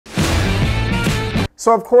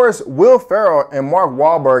So of course, Will Ferrell and Mark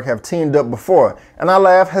Wahlberg have teamed up before, and I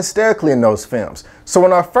laughed hysterically in those films. So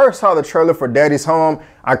when I first saw the trailer for Daddy's Home,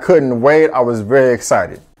 I couldn't wait. I was very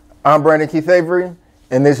excited. I'm Brandon Keith Avery,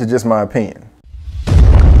 and this is just my opinion.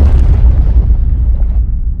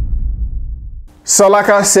 So like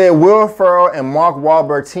I said, Will Ferrell and Mark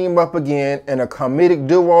Wahlberg team up again in a comedic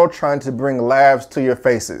duo trying to bring laughs to your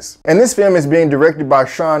faces. And this film is being directed by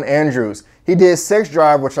Sean Andrews. He did Sex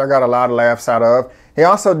Drive, which I got a lot of laughs out of. He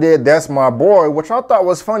also did That's My Boy, which I thought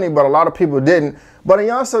was funny, but a lot of people didn't. But he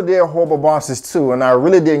also did Horrible Bosses 2, and I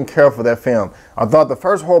really didn't care for that film. I thought the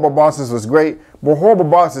first Horrible Bosses was great, but Horrible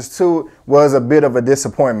Bosses 2 was a bit of a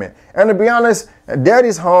disappointment. And to be honest,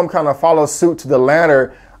 Daddy's Home kind of follows suit to the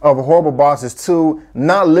latter of Horrible Bosses 2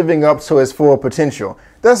 not living up to its full potential.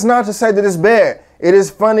 That's not to say that it's bad. It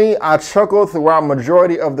is funny. I chuckled throughout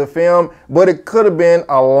majority of the film, but it could have been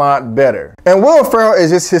a lot better. And Will Ferrell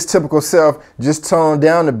is just his typical self, just toned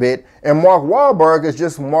down a bit, and Mark Wahlberg is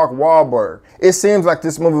just Mark Wahlberg. It seems like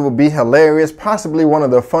this movie will be hilarious, possibly one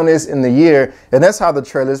of the funniest in the year, and that's how the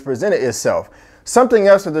trailers presented itself. Something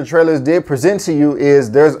else that the trailers did present to you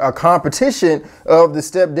is there's a competition of the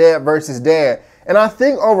stepdad versus dad. And I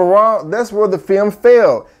think overall, that's where the film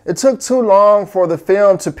failed. It took too long for the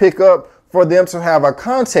film to pick up for them to have a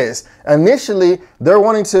contest. Initially, they're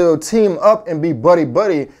wanting to team up and be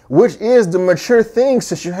buddy-buddy, which is the mature thing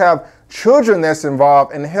since you have children that's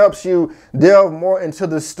involved and helps you delve more into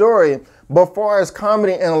the story. But far as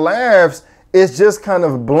comedy and laughs, it's just kind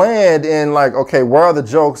of bland and like, okay, where are the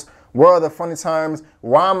jokes? Where are the funny times?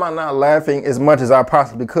 Why am I not laughing as much as I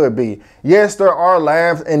possibly could be? Yes, there are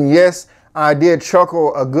laughs, and yes, I did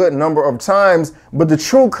chuckle a good number of times, but the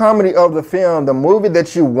true comedy of the film, the movie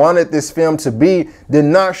that you wanted this film to be, did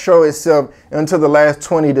not show itself until the last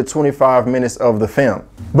 20 to 25 minutes of the film.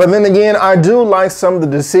 But then again, I do like some of the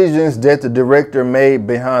decisions that the director made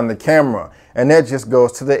behind the camera, and that just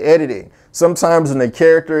goes to the editing. Sometimes when the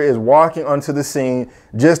character is walking onto the scene,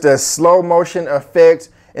 just a slow motion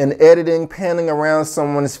effect and editing, panning around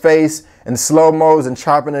someone's face and slow-mos and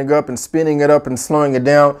chopping it up and spinning it up and slowing it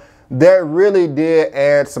down, that really did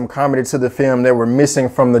add some comedy to the film that were missing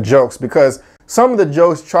from the jokes, because some of the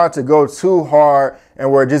jokes tried to go too hard and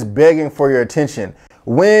were just begging for your attention.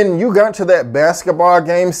 When you got to that basketball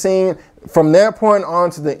game scene, from that point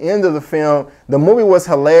on to the end of the film, the movie was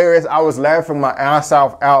hilarious. I was laughing my ass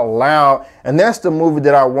off out loud, and that's the movie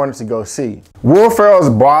that I wanted to go see. Will Ferrell's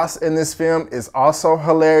boss in this film is also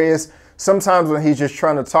hilarious. Sometimes when he's just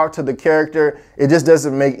trying to talk to the character, it just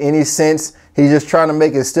doesn't make any sense. He's just trying to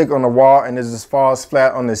make it stick on the wall and it just falls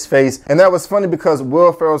flat on his face. And that was funny because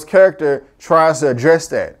Will Ferrell's character tries to address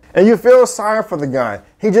that. And you feel sorry for the guy.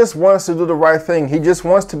 He just wants to do the right thing. He just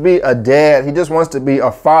wants to be a dad. He just wants to be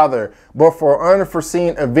a father. But for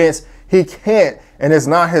unforeseen events, he can't, and it's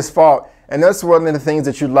not his fault. And that's one of the things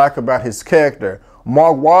that you like about his character.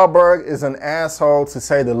 Mark Wahlberg is an asshole, to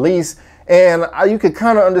say the least. And you could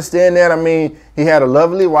kind of understand that. I mean, he had a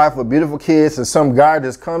lovely wife with beautiful kids, and some guy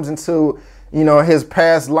just comes into, you know, his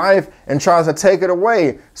past life and tries to take it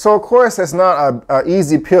away. So of course, that's not an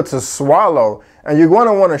easy pill to swallow. And you're going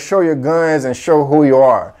to want to show your guns and show who you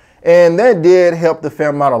are. And that did help the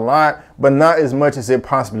film out a lot, but not as much as it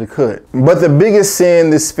possibly could. But the biggest sin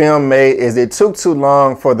this film made is it took too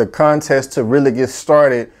long for the contest to really get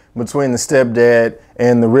started between the stepdad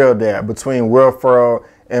and the real dad, between Will Ferrell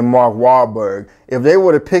and Mark Wahlberg. If they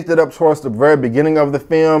would have picked it up towards the very beginning of the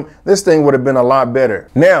film, this thing would have been a lot better.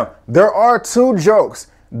 Now, there are two jokes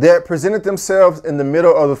that presented themselves in the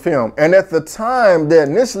middle of the film, and at the time they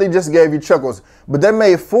initially just gave you chuckles, but they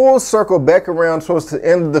made full circle back around towards the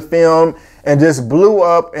end of the film and just blew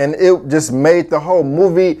up, and it just made the whole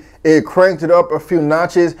movie, it cranked it up a few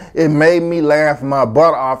notches. It made me laugh my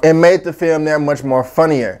butt off and made the film that much more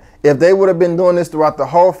funnier. If they would have been doing this throughout the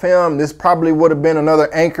whole film, this probably would have been another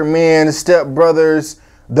Anchorman, Step Brothers,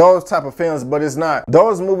 those type of films, but it's not.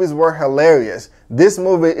 Those movies were hilarious. This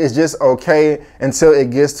movie is just okay until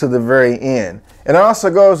it gets to the very end. And it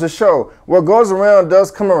also goes to show what goes around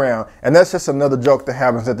does come around, and that's just another joke that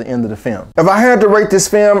happens at the end of the film. If I had to rate this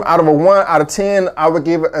film out of a 1 out of 10, I would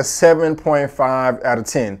give it a 7.5 out of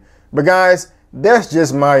 10. But guys, that's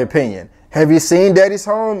just my opinion. Have you seen Daddy's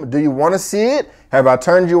Home? Do you want to see it? Have I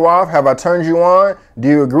turned you off? Have I turned you on? Do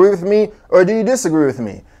you agree with me or do you disagree with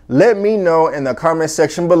me? Let me know in the comment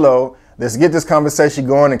section below. Let's get this conversation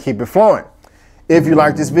going and keep it flowing. If you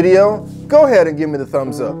like this video, go ahead and give me the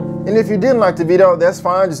thumbs up. And if you didn't like the video, that's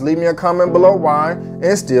fine. Just leave me a comment below why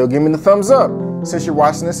and still give me the thumbs up. Since you're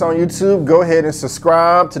watching this on YouTube, go ahead and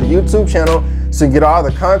subscribe to the YouTube channel so you get all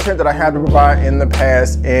the content that I have to provide in the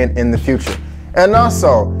past and in the future. And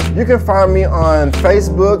also, you can find me on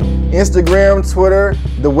Facebook, Instagram, Twitter,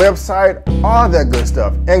 the website, all that good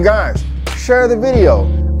stuff. And guys, share the video.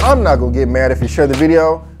 I'm not gonna get mad if you share the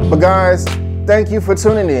video, but guys, thank you for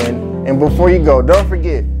tuning in. And before you go, don't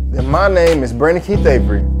forget that my name is Brandon Keith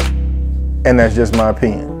Avery, and that's just my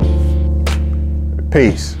opinion.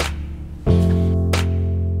 Peace.